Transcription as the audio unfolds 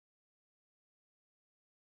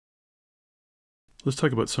Let's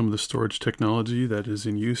talk about some of the storage technology that is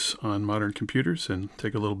in use on modern computers and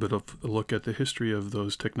take a little bit of a look at the history of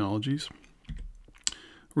those technologies.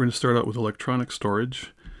 We're going to start out with electronic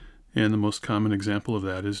storage, and the most common example of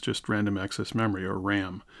that is just random access memory, or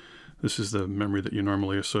RAM. This is the memory that you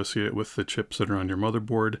normally associate with the chips that are on your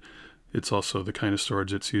motherboard. It's also the kind of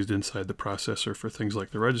storage that's used inside the processor for things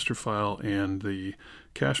like the register file and the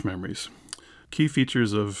cache memories. Key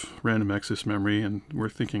features of random access memory, and we're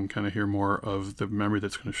thinking kind of here more of the memory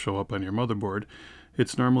that's going to show up on your motherboard.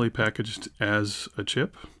 It's normally packaged as a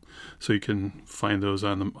chip, so you can find those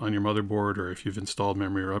on your motherboard, or if you've installed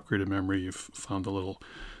memory or upgraded memory, you've found the little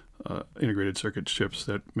integrated circuit chips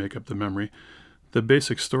that make up the memory. The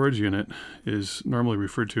basic storage unit is normally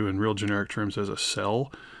referred to in real generic terms as a cell,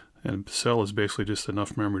 and a cell is basically just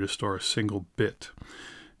enough memory to store a single bit.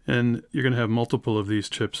 And you're going to have multiple of these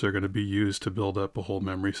chips that are going to be used to build up a whole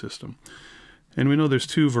memory system. And we know there's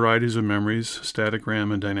two varieties of memories, static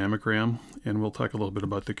RAM and dynamic RAM, and we'll talk a little bit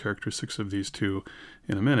about the characteristics of these two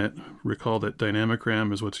in a minute. Recall that dynamic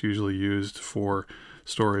RAM is what's usually used for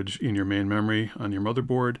storage in your main memory on your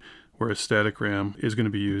motherboard, whereas static RAM is going to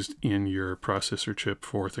be used in your processor chip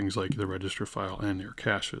for things like the register file and your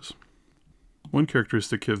caches. One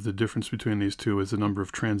characteristic of the difference between these two is the number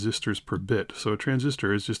of transistors per bit. So a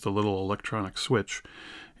transistor is just a little electronic switch.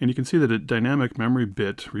 And you can see that a dynamic memory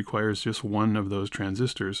bit requires just one of those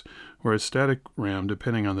transistors, whereas static RAM,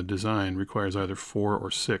 depending on the design, requires either 4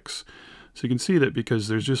 or 6. So you can see that because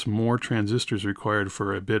there's just more transistors required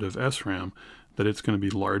for a bit of SRAM, that it's going to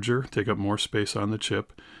be larger, take up more space on the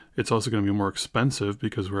chip. It's also going to be more expensive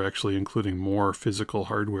because we're actually including more physical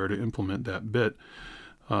hardware to implement that bit.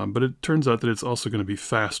 But it turns out that it's also going to be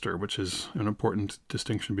faster, which is an important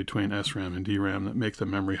distinction between SRAM and DRAM that make the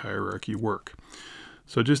memory hierarchy work.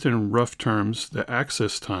 So just in rough terms, the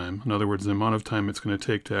access time, in other words, the amount of time it's going to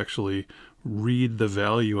take to actually read the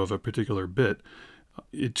value of a particular bit,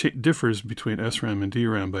 it differs between SRAM and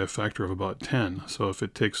DRAM by a factor of about 10. So if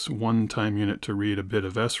it takes one time unit to read a bit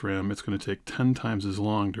of SRAM, it's going to take 10 times as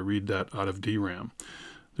long to read that out of DRAM.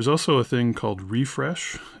 There's also a thing called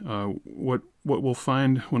refresh. What we'll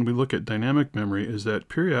find when we look at dynamic memory is that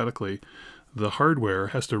periodically the hardware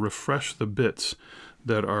has to refresh the bits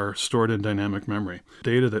that are stored in dynamic memory.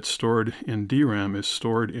 Data that's stored in DRAM is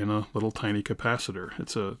stored in a little tiny capacitor.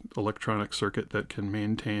 It's an electronic circuit that can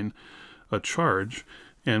maintain a charge,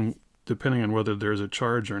 and depending on whether there's a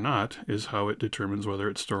charge or not is how it determines whether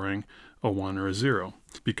it's storing a 1 or a 0.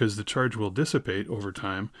 Because the charge will dissipate over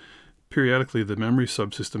time, periodically the memory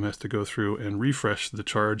subsystem has to go through and refresh the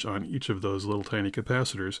charge on each of those little tiny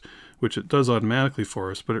capacitors, which it does automatically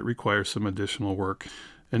for us, but it requires some additional work.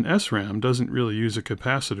 And SRAM doesn't really use a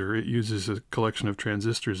capacitor. It uses a collection of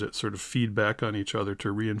transistors that sort of feed back on each other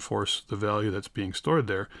to reinforce the value that's being stored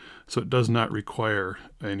there, so it does not require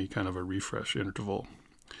any kind of a refresh interval.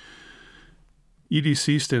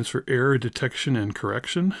 EDC stands for error detection and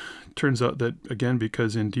correction. Turns out that, again,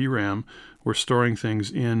 because in DRAM we're storing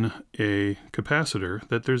things in a capacitor,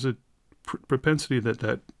 that there's a propensity that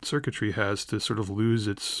that circuitry has to sort of lose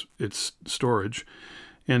its storage.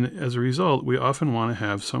 And as a result, we often want to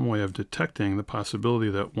have some way of detecting the possibility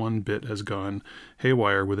that one bit has gone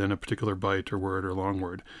haywire within a particular byte or word or long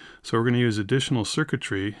word. So we're going to use additional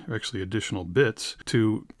circuitry, or actually additional bits,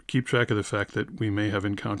 to keep track of the fact that we may have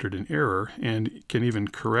encountered an error, and can even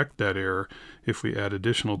correct that error if we add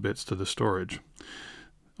additional bits to the storage.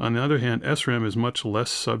 On the other hand, SRAM is much less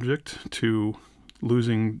subject to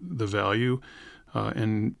losing the value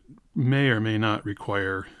and may or may not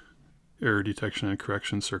require error detection and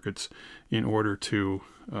correction circuits in order to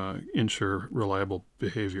ensure reliable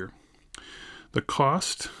behavior. The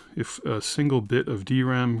cost, if a single bit of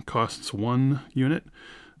DRAM costs 1 unit,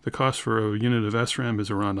 the cost for a unit of SRAM is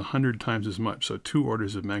around 100 times as much, so 2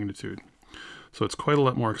 orders of magnitude. So it's quite a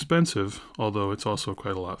lot more expensive, although it's also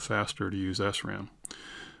quite a lot faster to use SRAM.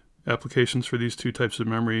 Applications for these two types of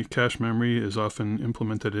memory: cache memory is often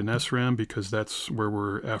implemented in SRAM because that's where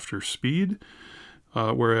we're after speed,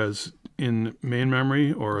 whereas in main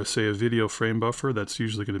memory, or say a video frame buffer, that's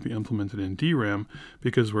usually going to be implemented in DRAM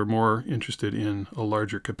because we're more interested in a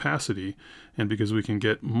larger capacity, and because we can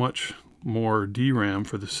get much more DRAM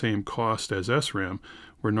for the same cost as SRAM,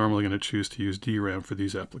 we're normally going to choose to use DRAM for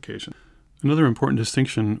these applications. Another important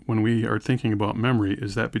distinction when we are thinking about memory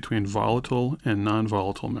is that between volatile and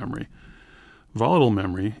non-volatile memory. Volatile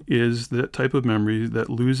memory is the type of memory that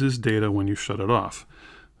loses data when you shut it off.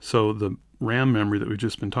 So the RAM memory that we've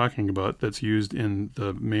just been talking about that's used in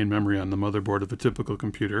the main memory on the motherboard of a typical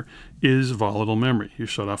computer is volatile memory. You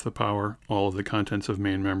shut off the power, all of the contents of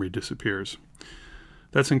main memory disappears.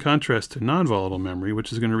 That's in contrast to non-volatile memory,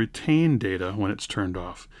 which is going to retain data when it's turned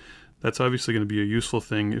off. That's obviously going to be a useful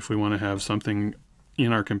thing if we want to have something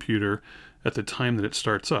in our computer at the time that it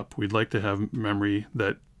starts up. We'd like to have memory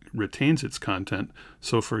that retains its content.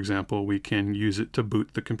 So for example, we can use it to boot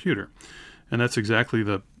the computer. And that's exactly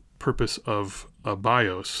the purpose of a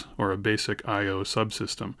BIOS, or a basic I/O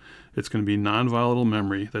subsystem. It's going to be non-volatile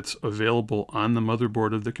memory that's available on the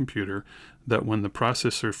motherboard of the computer, that when the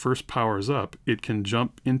processor first powers up, it can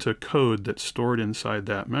jump into code that's stored inside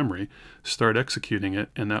that memory, start executing it,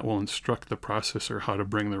 and that will instruct the processor how to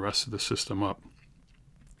bring the rest of the system up.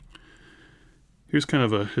 Here's kind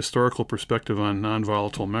of a historical perspective on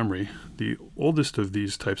non-volatile memory. The oldest of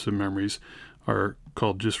these types of memories are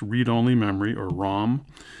called just read-only memory, or ROM.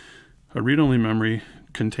 A read-only memory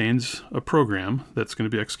contains a program that's going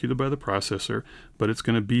to be executed by the processor, but it's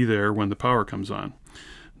going to be there when the power comes on.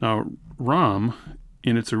 Now, ROM,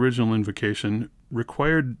 in its original invocation,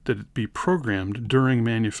 required that it be programmed during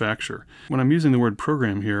manufacture. When I'm using the word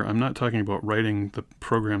program here, I'm not talking about writing the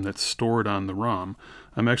program that's stored on the ROM.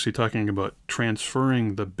 I'm actually talking about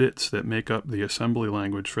transferring the bits that make up the assembly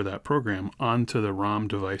language for that program onto the ROM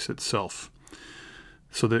device itself,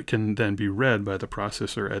 so that it can then be read by the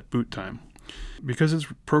processor at boot time. Because it's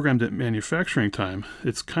programmed at manufacturing time,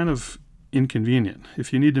 it's kind of inconvenient.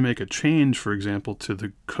 If you need to make a change, for example, to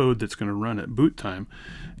the code that's going to run at boot time,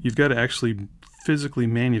 you've got to actually physically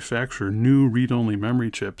manufacture new read-only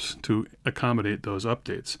memory chips to accommodate those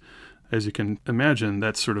updates. As you can imagine,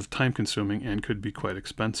 that's sort of time-consuming and could be quite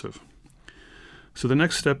expensive. So the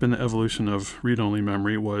next step in the evolution of read-only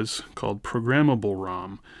memory was called programmable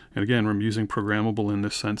ROM. And again, we're using programmable in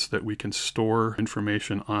the sense that we can store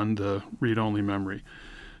information on the read-only memory,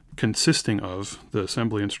 consisting of the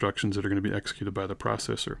assembly instructions that are going to be executed by the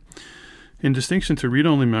processor. In distinction to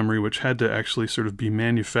read-only memory, which had to actually sort of be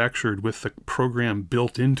manufactured with the program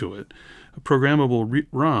built into it, a programmable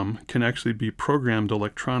ROM can actually be programmed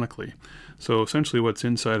electronically. So essentially what's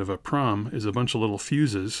inside of a PROM is a bunch of little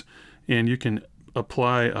fuses, and you can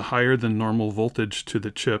apply a higher than normal voltage to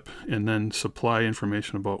the chip and then supply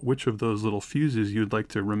information about which of those little fuses you'd like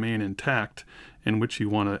to remain intact and which you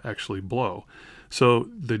want to actually blow. So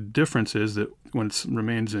the difference is that when it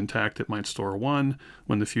remains intact, it might store 1.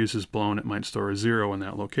 When the fuse is blown, it might store a 0 in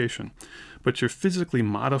that location. But you're physically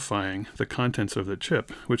modifying the contents of the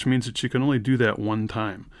chip, which means that you can only do that one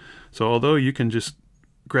time. So although you can just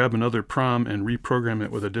grab another PROM and reprogram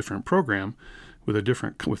it with a different program, with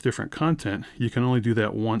different content, you can only do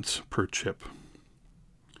that once per chip.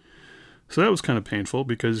 So that was kind of painful,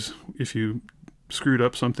 because if you screwed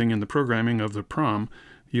up something in the programming of the PROM,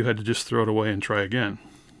 you had to just throw it away and try again.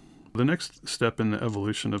 The next step in the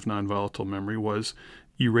evolution of non-volatile memory was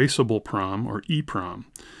erasable PROM, or EEPROM.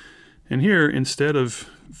 And here, instead of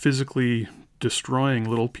physically destroying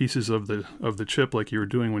little pieces of the chip like you were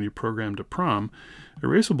doing when you programmed a PROM,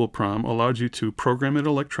 erasable PROM allowed you to program it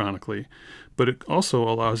electronically, but it also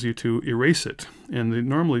allows you to erase it. And the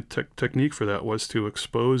normally technique for that was to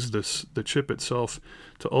expose the chip itself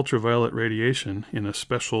to ultraviolet radiation in a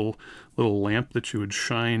special little lamp that you would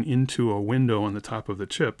shine into a window on the top of the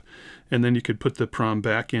chip, and then you could put the PROM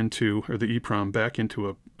back into, or the EEPROM back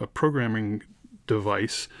into a programming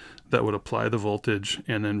device that would apply the voltage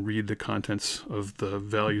and then read the contents of the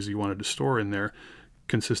values you wanted to store in there,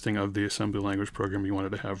 consisting of the assembly language program you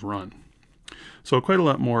wanted to have run. So quite a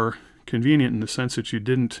lot more convenient in the sense that you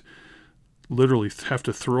didn't literally have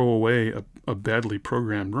to throw away a badly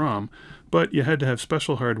programmed ROM, but you had to have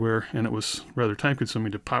special hardware, and it was rather time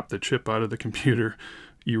consuming to pop the chip out of the computer,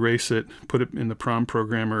 erase it, put it in the PROM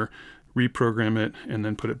programmer, reprogram it, and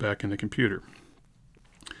then put it back in the computer.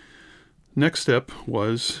 Next step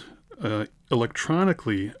was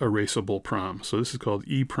electronically erasable PROM. So this is called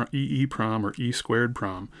EEPROM, or E²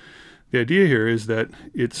 PROM. The idea here is that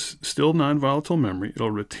it's still non-volatile memory. It'll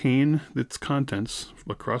retain its contents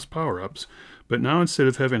across power-ups, but now instead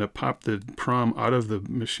of having to pop the PROM out of the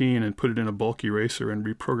machine and put it in a bulk eraser and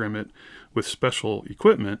reprogram it with special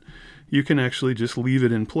equipment, you can actually just leave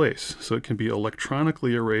it in place. So it can be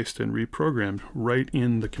electronically erased and reprogrammed right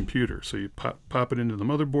in the computer. So you pop it into the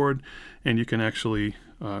motherboard, and you can actually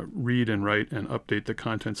read and write and update the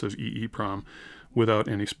contents of EEPROM without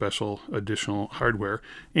any special additional hardware.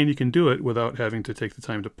 And you can do it without having to take the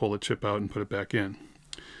time to pull the chip out and put it back in.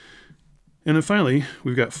 And then finally,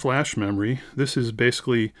 we've got flash memory. This is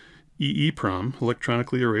basically EEPROM,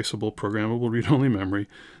 electronically erasable programmable read-only memory,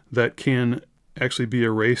 that can actually be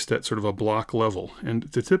erased at sort of a block level. And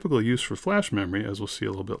the typical use for flash memory, as we'll see a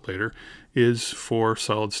little bit later, is for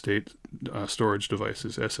solid-state storage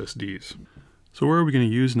devices, SSDs. So where are we going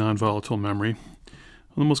to use non-volatile memory?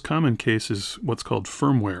 The most common case is what's called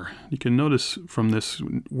firmware. You can notice from this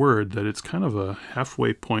word that it's kind of a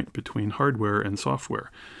halfway point between hardware and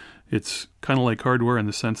software. It's kind of like hardware in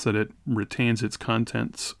the sense that it retains its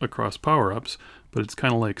contents across power-ups, but it's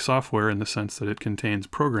kind of like software in the sense that it contains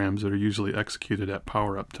programs that are usually executed at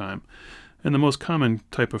power-up time. And the most common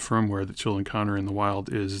type of firmware that you'll encounter in the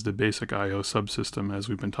wild is the basic I/O subsystem, as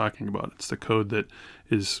we've been talking about. It's the code that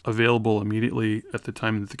is available immediately at the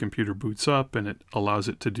time that the computer boots up, and it allows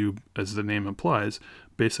it to do, as the name implies,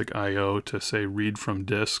 basic I/O to, say, read from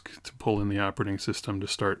disk, to pull in the operating system to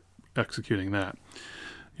start executing that.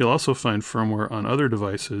 You'll also find firmware on other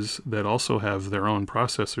devices that also have their own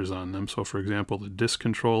processors on them. So for example, the disk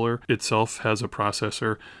controller itself has a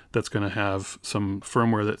processor that's going to have some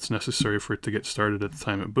firmware that's necessary for it to get started at the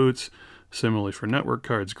time it boots. Similarly for network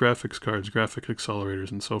cards, graphic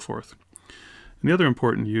accelerators, and so forth. And the other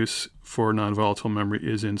important use for non-volatile memory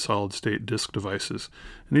is in solid-state disk devices.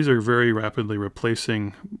 And these are very rapidly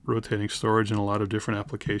replacing rotating storage in a lot of different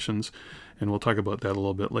applications, and we'll talk about that a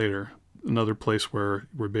little bit later. Another place where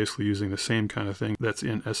we're basically using the same kind of thing that's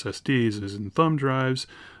in SSDs is in thumb drives.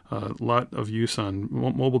 A lot of use on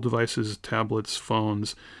mobile devices, tablets,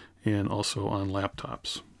 phones, and also on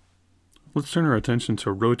laptops. Let's turn our attention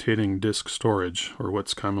to rotating disk storage, or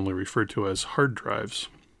what's commonly referred to as hard drives.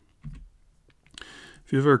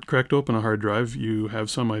 If you've ever cracked open a hard drive, you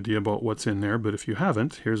have some idea about what's in there, but if you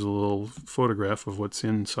haven't, here's a little photograph of what's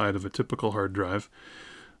inside of a typical hard drive.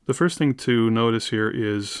 The first thing to notice here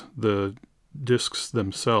is the disks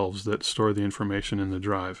themselves that store the information in the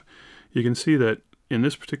drive. You can see that in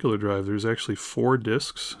this particular drive there's actually 4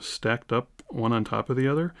 disks stacked up one on top of the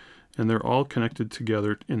other, and they're all connected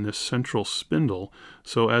together in this central spindle.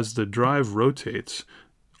 So as the drive rotates,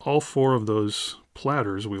 all 4 of those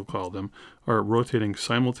platters, we'll call them, are rotating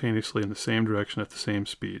simultaneously in the same direction at the same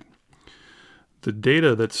speed. The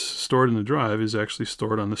data that's stored in the drive is actually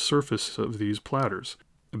stored on the surface of these platters.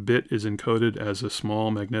 A bit is encoded as a small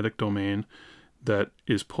magnetic domain that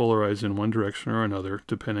is polarized in one direction or another,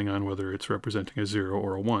 depending on whether it's representing a 0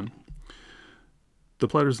 or a 1. The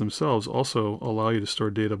platters themselves also allow you to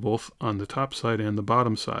store data both on the top side and the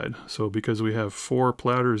bottom side. So because we have 4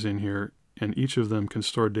 platters in here, and each of them can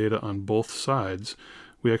store data on both sides,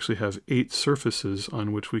 we actually have 8 surfaces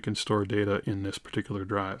on which we can store data in this particular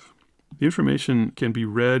drive. The information can be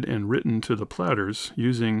read and written to the platters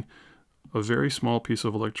using a very small piece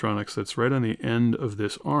of electronics that's right on the end of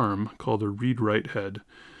this arm called a read-write head.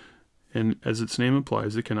 And as its name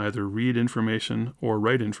implies, it can either read information or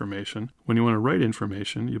write information. When you want to write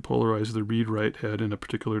information, you polarize the read-write head in a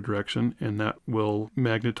particular direction, and that will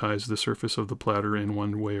magnetize the surface of the platter in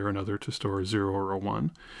one way or another to store a 0 or a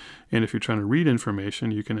 1. And if you're trying to read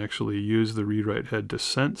information, you can actually use the read-write head to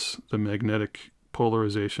sense the magnetic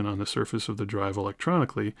polarization on the surface of the drive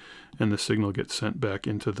electronically, and the signal gets sent back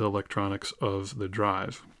into the electronics of the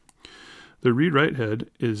drive. The read-write head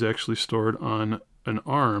is actually stored on an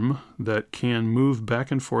arm that can move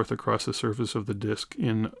back and forth across the surface of the disk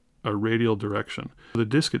in a radial direction. The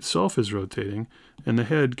disk itself is rotating, and the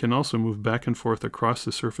head can also move back and forth across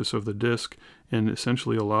the surface of the disk and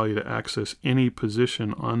essentially allow you to access any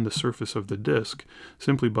position on the surface of the disk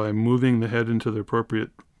simply by moving the head into the appropriate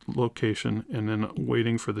location and then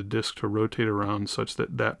waiting for the disk to rotate around such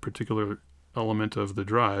that that particular element of the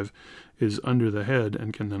drive is under the head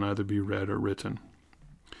and can then either be read or written.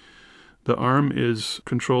 The arm is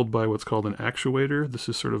controlled by what's called an actuator. This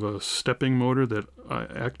is sort of a stepping motor that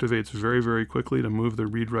activates very, very quickly to move the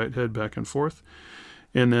read-write head back and forth.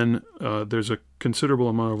 And then there's a considerable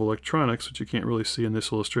amount of electronics, which you can't really see in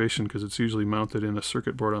this illustration because it's usually mounted in a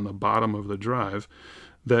circuit board on the bottom of the drive,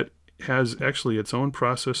 that has actually its own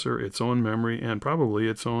processor, its own memory, and probably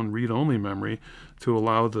its own read-only memory to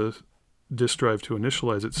allow the disk drive to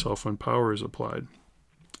initialize itself when power is applied.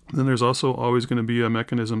 Then there's also always going to be a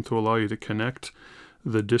mechanism to allow you to connect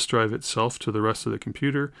the disk drive itself to the rest of the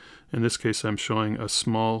computer. In this case, I'm showing a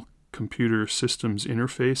small computer systems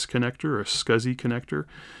interface connector, or a SCSI connector,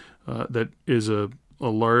 that is a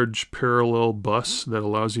large parallel bus that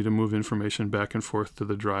allows you to move information back and forth to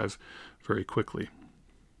the drive very quickly.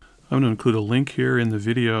 I'm going to include a link here in the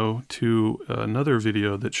video to another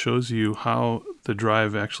video that shows you how the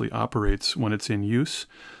drive actually operates when it's in use.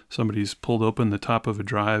 Somebody's pulled open the top of a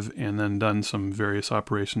drive and then done some various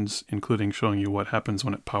operations, including showing you what happens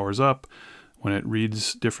when it powers up, when it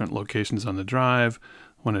reads different locations on the drive,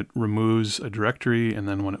 when it removes a directory, and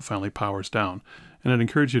then when it finally powers down. And I'd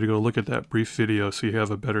encourage you to go look at that brief video so you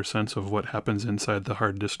have a better sense of what happens inside the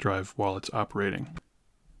hard disk drive while it's operating.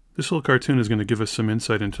 This little cartoon is going to give us some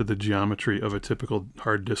insight into the geometry of a typical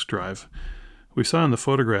hard disk drive. We saw in the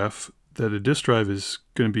photograph that a disk drive is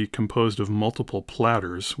going to be composed of multiple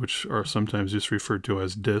platters, which are sometimes just referred to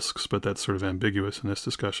as disks, but that's sort of ambiguous in this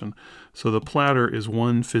discussion. So the platter is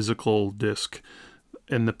one physical disk,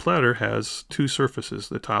 and the platter has two surfaces,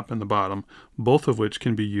 the top and the bottom, both of which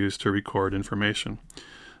can be used to record information.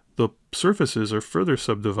 The surfaces are further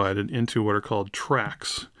subdivided into what are called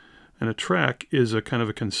tracks. And a track is a kind of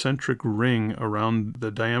a concentric ring around the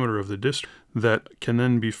diameter of the disk that can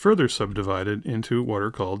then be further subdivided into what are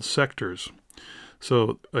called sectors.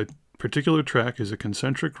 So a particular track is a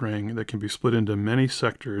concentric ring that can be split into many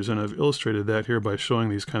sectors, and I've illustrated that here by showing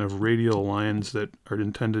these kind of radial lines that are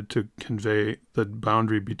intended to convey the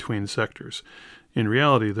boundary between sectors. In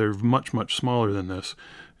reality, they're much, much smaller than this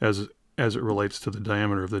as it relates to the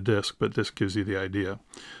diameter of the disk, but this gives you the idea.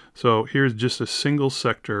 So here's just a single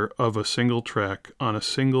sector of a single track on a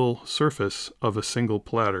single surface of a single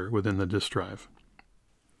platter within the disk drive.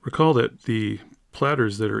 Recall that the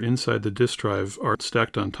platters that are inside the disk drive are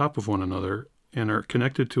stacked on top of one another and are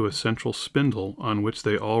connected to a central spindle on which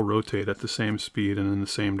they all rotate at the same speed and in the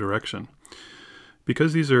same direction.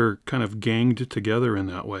 Because these are kind of ganged together in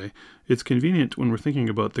that way, it's convenient when we're thinking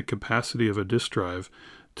about the capacity of a disk drive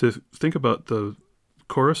to think about the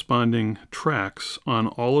corresponding tracks on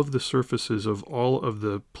all of the surfaces of all of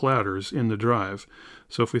the platters in the drive.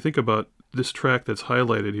 So if we think about this track that's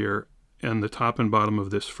highlighted here and the top and bottom of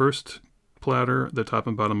this first platter, the top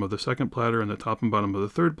and bottom of the second platter, and the top and bottom of the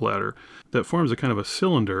third platter, that forms a kind of a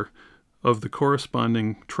cylinder of the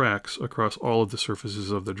corresponding tracks across all of the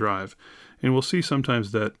surfaces of the drive. And we'll see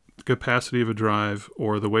sometimes that the capacity of a drive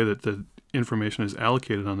or the way that the information is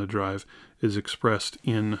allocated on the drive is expressed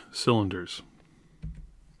in cylinders.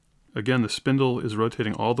 Again, the spindle is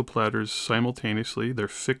rotating all the platters simultaneously. They're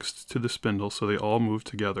fixed to the spindle, so they all move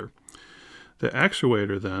together. The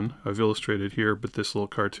actuator then, I've illustrated here, but this little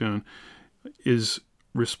cartoon, is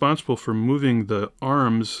responsible for moving the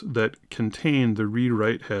arms that contain the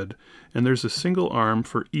read-write head, and there's a single arm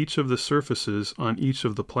for each of the surfaces on each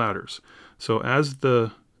of the platters. So as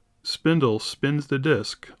the spindle spins the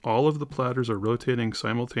disk, all of the platters are rotating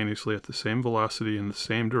simultaneously at the same velocity in the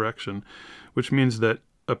same direction, which means that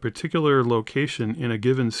a particular location in a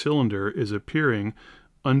given cylinder is appearing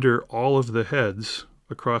under all of the heads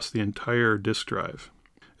across the entire disk drive.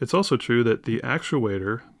 It's also true that the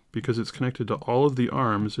actuator, because it's connected to all of the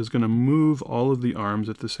arms, is going to move all of the arms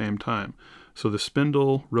at the same time. So the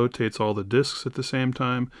spindle rotates all the disks at the same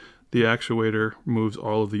time, the actuator moves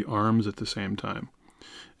all of the arms at the same time.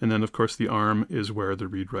 And then of course the arm is where the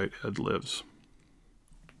read-write head lives.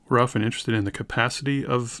 We're often interested in the capacity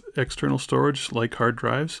of external storage, like hard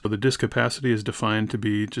drives. So the disk capacity is defined to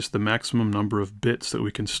be just the maximum number of bits that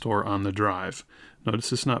we can store on the drive.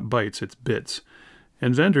 Notice it's not bytes, it's bits.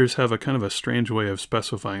 And vendors have a kind of a strange way of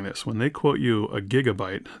specifying this. When they quote you a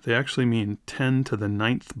gigabyte, they actually mean 10 to the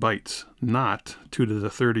 9th bytes, not 2 to the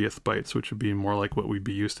 30th bytes, which would be more like what we'd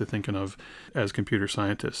be used to thinking of as computer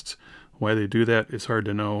scientists. Why they do that, it's hard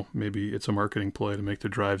to know. Maybe it's a marketing ploy to make the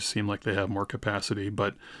drives seem like they have more capacity,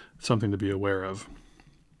 but something to be aware of.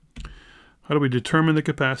 How do we determine the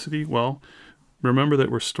capacity? Well, remember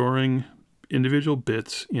that we're storing individual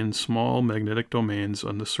bits in small magnetic domains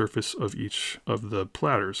on the surface of each of the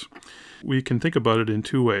platters. We can think about it in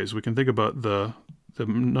two ways. We can think about the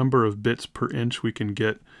number of bits per inch we can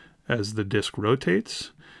get as the disk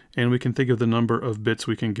rotates, and we can think of the number of bits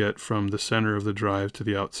we can get from the center of the drive to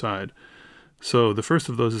the outside. So the first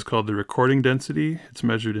of those is called the recording density. It's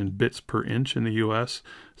measured in bits per inch in the US.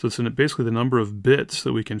 So it's basically the number of bits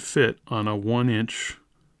that we can fit on a 1-inch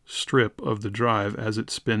strip of the drive as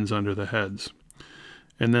it spins under the heads.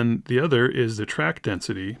 And then the other is the track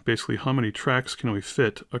density, basically how many tracks can we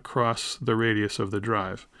fit across the radius of the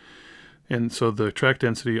drive. And so the track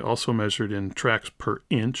density, also measured in tracks per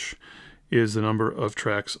inch, is the number of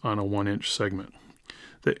tracks on a 1-inch segment.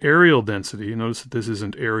 The areal density, notice that this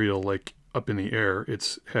isn't aerial like up in the air,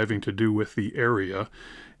 it's having to do with the area.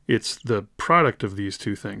 It's the product of these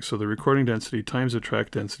two things. So the recording density times the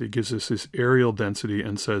track density gives us this areal density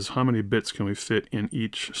and says how many bits can we fit in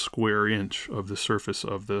each square inch of the surface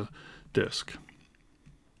of the disk.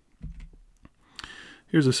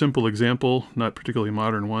 Here's a simple example, not particularly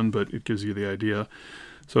modern one, but it gives you the idea.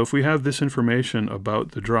 So if we have this information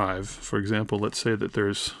about the drive, for example, let's say that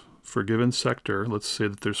there's, for a given sector, let's say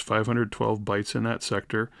that there's 512 bytes in that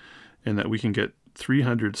sector, and that we can get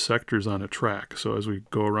 300 sectors on a track. So as we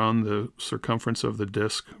go around the circumference of the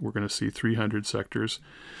disk, we're going to see 300 sectors.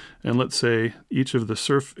 And let's say each of the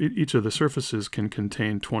surfaces can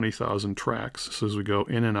contain 20,000 tracks. So as we go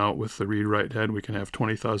in and out with the read-write head, we can have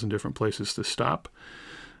 20,000 different places to stop.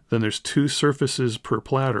 Then there's 2 surfaces per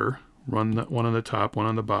platter, run one on the top, one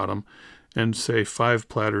on the bottom, and say 5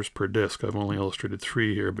 platters per disk. I've only illustrated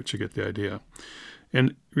 3 here, but you get the idea.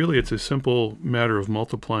 And really it's a simple matter of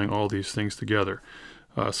multiplying all these things together.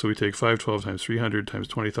 So we take 512 times 300 times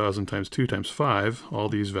 20,000 times 2 times 5, all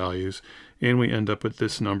these values, and we end up with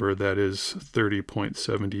this number that is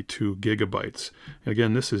 30.72 gigabytes. And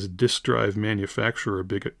again, this is disk drive manufacturer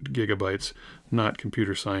gigabytes, not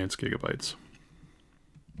computer science gigabytes.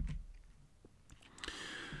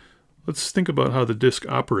 Let's think about how the disk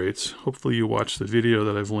operates. Hopefully you watched the video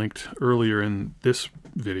that I've linked earlier in this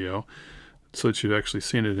video so that you've actually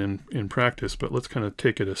seen it in practice, but let's kind of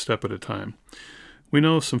take it a step at a time. We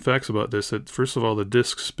know some facts about this, that first of all, the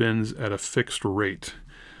disk spins at a fixed rate,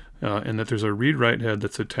 and that there's a read-write head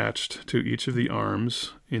that's attached to each of the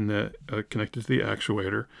arms in the connected to the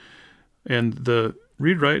actuator, and the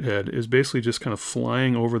read-write head is basically just kind of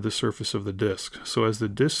flying over the surface of the disk. So as the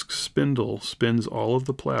disk spindle spins all of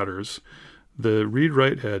the platters, the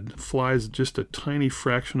read-write head flies just a tiny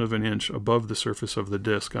fraction of an inch above the surface of the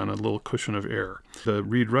disk on a little cushion of air. The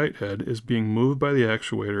read-write head is being moved by the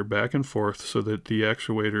actuator back and forth so that the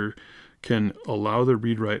actuator can allow the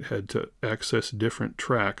read-write head to access different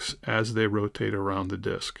tracks as they rotate around the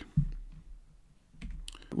disk.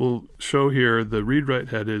 We'll show here the read-write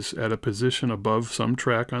head is at a position above some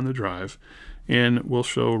track on the drive, and we'll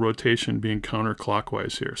show rotation being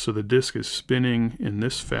counterclockwise here. So the disk is spinning in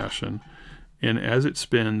this fashion, and as it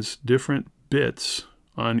spins, different bits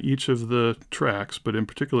on each of the tracks, but in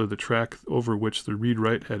particular the track over which the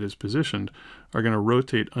read-write head is positioned, are going to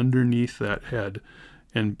rotate underneath that head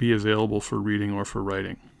and be available for reading or for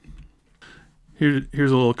writing.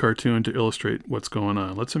 Here's a little cartoon to illustrate what's going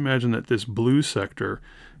on. Let's imagine that this blue sector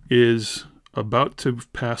is about to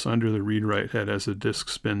pass under the read-write head as the disk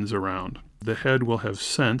spins around. The head will have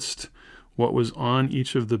sensed what was on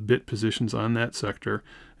each of the bit positions on that sector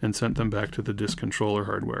and sent them back to the disk controller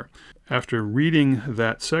hardware. After reading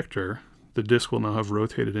that sector, the disk will now have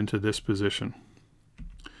rotated into this position.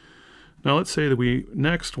 Now let's say that we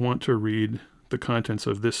next want to read the contents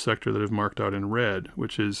of this sector that I've marked out in red,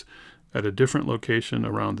 which is at a different location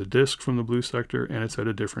around the disk from the blue sector, and it's at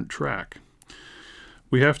a different track.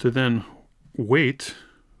 We have to then wait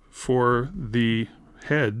for the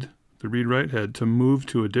head, the read-write head, to move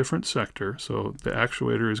to a different sector. So the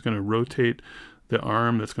actuator is going to rotate the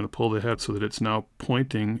arm that's going to pull the head so that it's now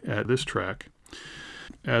pointing at this track.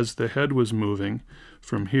 As the head was moving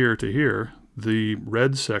from here to here, the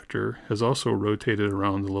red sector has also rotated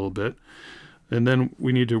around a little bit. And then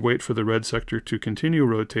we need to wait for the red sector to continue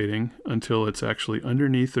rotating until it's actually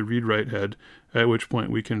underneath the read-write head, at which point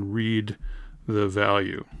we can read the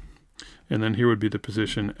value. And then here would be the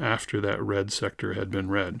position after that red sector had been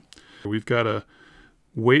read. We've got to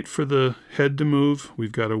wait for the head to move,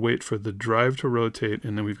 we've got to wait for the drive to rotate,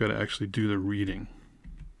 and then we've got to actually do the reading.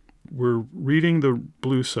 We're reading the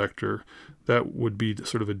blue sector. That would be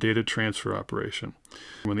sort of a data transfer operation.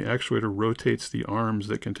 When the actuator rotates the arms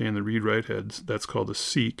that contain the read-write heads, that's called a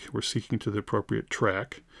seek. We're seeking to the appropriate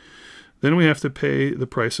track. Then we have to pay the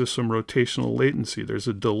price of some rotational latency. There's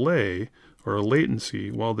a delay or a latency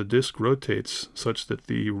while the disk rotates such that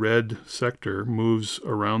the red sector moves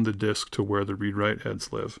around the disk to where the read-write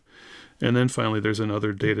heads live. And then finally there's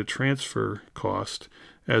another data transfer cost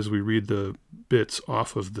as we read the bits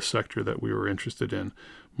off of the sector that we were interested in,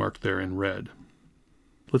 marked there in red.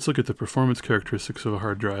 Let's look at the performance characteristics of a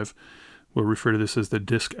hard drive. We'll refer to this as the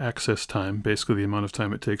disk access time, basically the amount of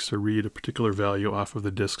time it takes to read a particular value off of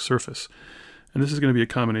the disk surface. And this is going to be a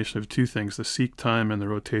combination of two things, the seek time and the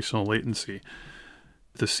rotational latency.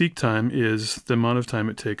 The seek time is the amount of time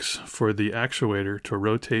it takes for the actuator to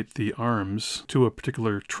rotate the arms to a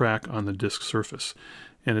particular track on the disk surface.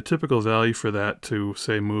 And a typical value for that to,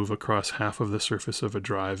 say, move across half of the surface of a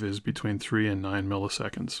drive is between 3 and 9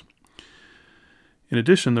 milliseconds. In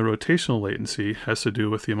addition, the rotational latency has to do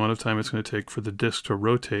with the amount of time it's going to take for the disk to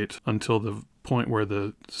rotate until the point where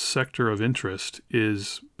the sector of interest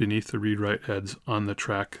is beneath the read-write heads on the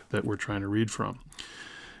track that we're trying to read from.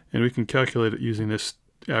 And we can calculate it using this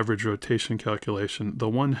average rotation calculation. The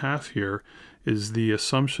 1/2 here is the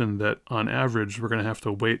assumption that on average we're going to have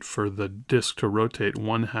to wait for the disk to rotate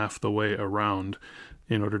 1/2 the way around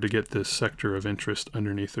in order to get this sector of interest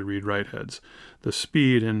underneath the read-write heads. The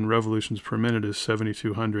speed in revolutions per minute is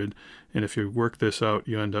 7,200, and if you work this out,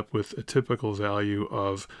 you end up with a typical value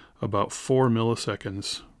of about 4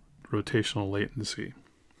 milliseconds rotational latency.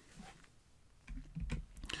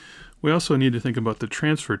 We also need to think about the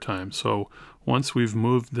transfer time. So once we've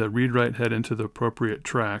moved the read-write head into the appropriate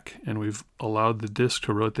track and we've allowed the disk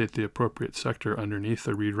to rotate the appropriate sector underneath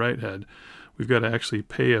the read-write head, we've got to actually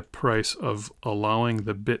pay a price of allowing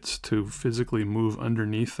the bits to physically move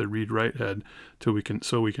underneath the read-write head so we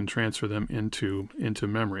can transfer them into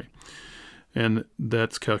memory. And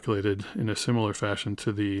that's calculated in a similar fashion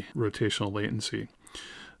to the rotational latency.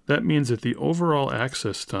 That means that the overall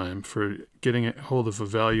access time for getting a hold of a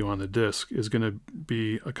value on the disk is going to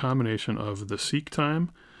be a combination of the seek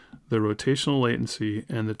time, the rotational latency,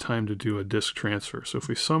 and the time to do a disk transfer. So if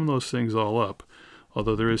we sum those things all up,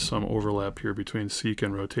 although there is some overlap here between seek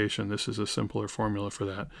and rotation, this is a simpler formula for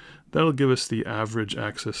that. That'll give us the average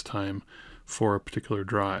access time for a particular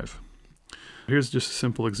drive. Here's just a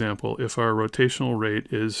simple example. If our rotational rate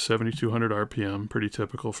is 7,200 RPM, pretty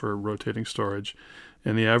typical for rotating storage,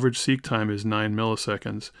 and the average seek time is 9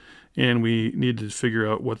 milliseconds, and we need to figure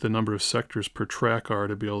out what the number of sectors per track are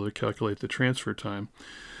to be able to calculate the transfer time,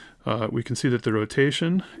 we can see that the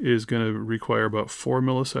rotation is going to require about 4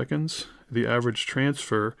 milliseconds. The average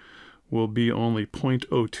transfer will be only 0.02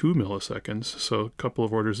 milliseconds, so a couple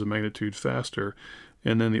of orders of magnitude faster.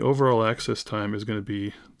 And then the overall access time is going to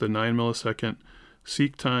be the 9 millisecond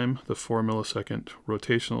seek time, the 4 millisecond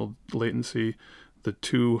rotational latency, the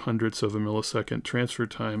 0.02 of a millisecond transfer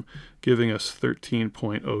time, giving us 13.02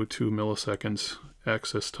 milliseconds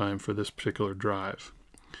access time for this particular drive.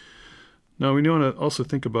 Now we want to also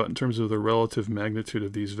think about in terms of the relative magnitude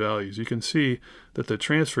of these values. You can see that the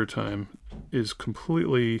transfer time is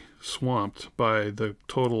completely swamped by the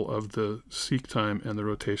total of the seek time and the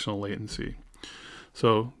rotational latency.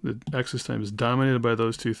 So the access time is dominated by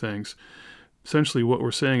those two things. Essentially what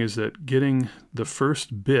we're saying is that getting the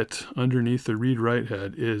first bit underneath the read-write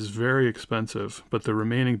head is very expensive, but the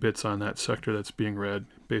remaining bits on that sector that's being read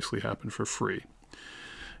basically happen for free.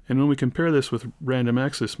 And when we compare this with random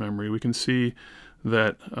access memory, we can see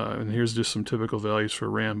that, and here's just some typical values for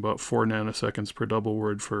RAM, about 4 nanoseconds per double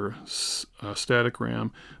word for static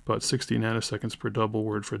RAM, about 60 nanoseconds per double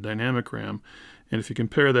word for dynamic RAM. And if you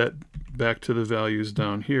compare that back to the values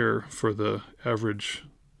down here for the average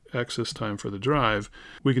access time for the drive,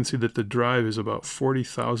 we can see that the drive is about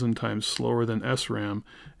 40,000 times slower than SRAM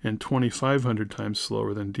and 2,500 times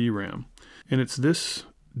slower than DRAM. And it's this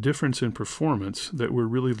difference in performance that we're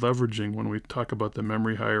really leveraging when we talk about the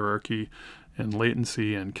memory hierarchy and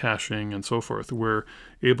latency and caching and so forth. We're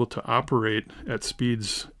able to operate at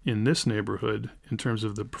speeds in this neighborhood in terms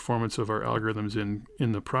of the performance of our algorithms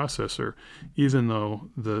in the processor, even though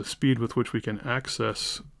the speed with which we can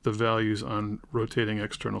access the values on rotating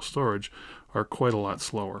external storage are quite a lot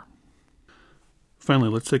slower. Finally,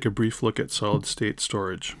 let's take a brief look at solid-state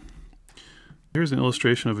storage. Here's an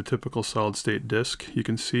illustration of a typical solid-state disk. You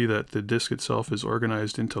can see that the disk itself is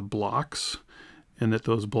organized into blocks, and that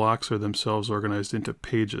those blocks are themselves organized into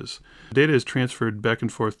pages. Data is transferred back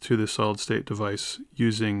and forth to the solid-state device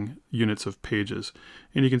using units of pages.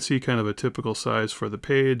 And you can see kind of a typical size for the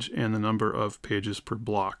page and the number of pages per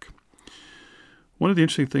block. One of the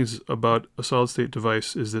interesting things about a solid-state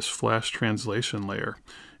device is this flash translation layer.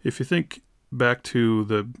 If you think back to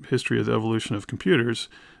the history of the evolution of computers,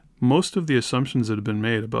 most of the assumptions that have been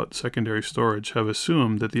made about secondary storage have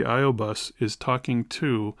assumed that the I/O bus is talking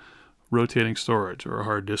to rotating storage or a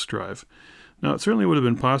hard disk drive. Now, it certainly would have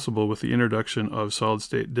been possible with the introduction of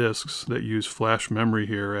solid-state disks that use flash memory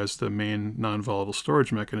here as the main non-volatile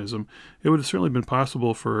storage mechanism. It would have certainly been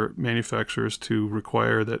possible for manufacturers to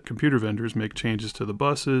require that computer vendors make changes to the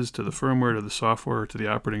buses, to the firmware, to the software, to the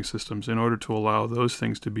operating systems in order to allow those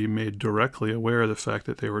things to be made directly aware of the fact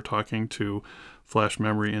that they were talking to flash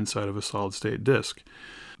memory inside of a solid-state disk.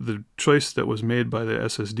 The choice that was made by the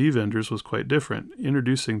SSD vendors was quite different.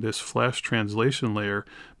 Introducing this flash translation layer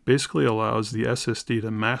basically allows the SSD to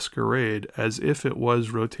masquerade as if it was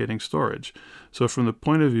rotating storage. So from the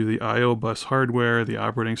point of view, the I/O bus hardware, the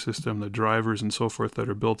operating system, the drivers, and so forth that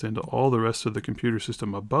are built into all the rest of the computer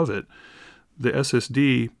system above it, the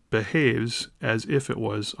SSD behaves as if it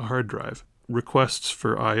was a hard drive. Requests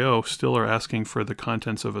for I/O still are asking for the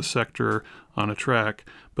contents of a sector on a track,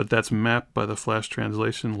 but that's mapped by the flash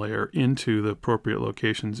translation layer into the appropriate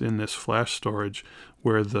locations in this flash storage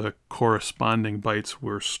where the corresponding bytes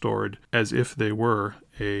were stored as if they were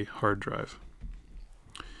a hard drive.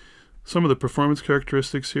 Some of the performance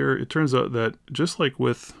characteristics here, it turns out that just like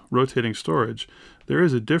with rotating storage, there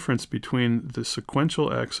is a difference between the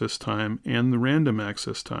sequential access time and the random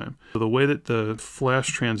access time. So the way that the flash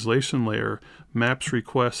translation layer maps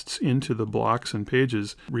requests into the blocks and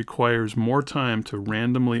pages requires more time to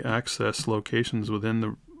randomly access locations within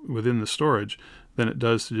the storage than it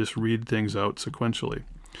does to just read things out sequentially.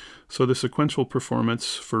 So the sequential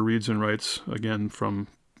performance for reads and writes, again from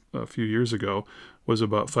a few years ago was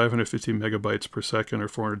about 550 megabytes per second or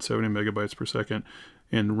 470 megabytes per second,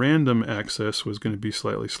 and random access was going to be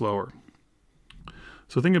slightly slower.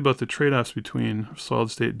 So think about the trade-offs between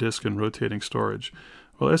solid-state disk and rotating storage.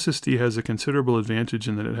 Well, SSD has a considerable advantage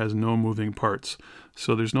in that it has no moving parts.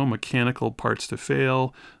 So there's no mechanical parts to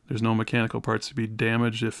fail. There's no mechanical parts to be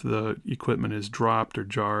damaged if the equipment is dropped or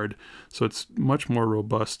jarred. So it's much more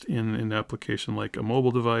robust in an application like a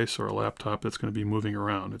mobile device or a laptop that's going to be moving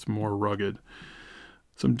around. It's more rugged.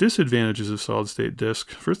 Some disadvantages of solid-state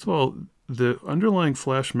disk. First of all, the underlying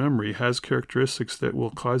flash memory has characteristics that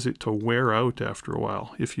will cause it to wear out after a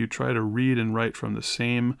while. If you try to read and write from the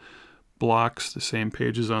same blocks, the same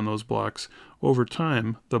pages on those blocks, over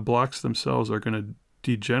time, the blocks themselves are going to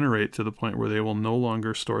degenerate to the point where they will no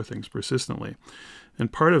longer store things persistently.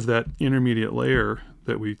 And part of that intermediate layer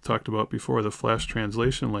that we talked about before, the flash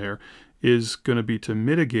translation layer, is going to be to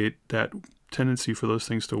mitigate that tendency for those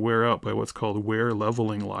things to wear out by what's called wear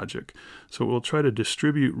leveling logic. So it will try to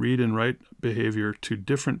distribute read and write behavior to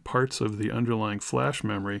different parts of the underlying flash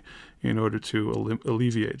memory in order to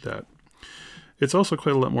alleviate that. It's also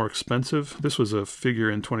quite a lot more expensive. This was a figure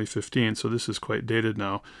in 2015, so this is quite dated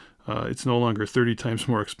now. It's no longer 30 times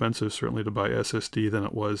more expensive, certainly, to buy SSD than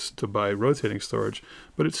it was to buy rotating storage,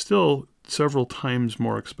 but it's still several times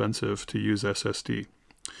more expensive to use SSD.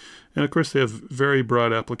 And of course, they have very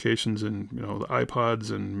broad applications in the iPods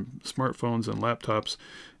and smartphones and laptops.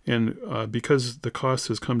 And because the cost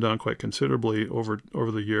has come down quite considerably over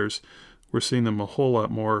the years, we're seeing them a whole lot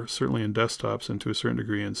more, certainly in desktops and to a certain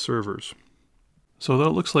degree in servers. So though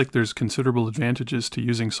it looks like there's considerable advantages to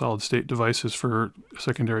using solid-state devices for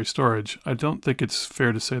secondary storage, I don't think it's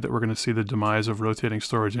fair to say that we're going to see the demise of rotating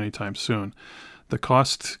storage anytime soon. The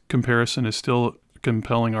cost comparison is still a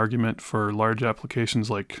compelling argument for large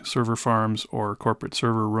applications like server farms or corporate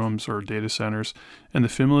server rooms or data centers, and the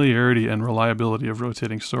familiarity and reliability of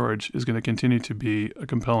rotating storage is going to continue to be a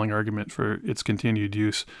compelling argument for its continued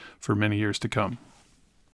use for many years to come.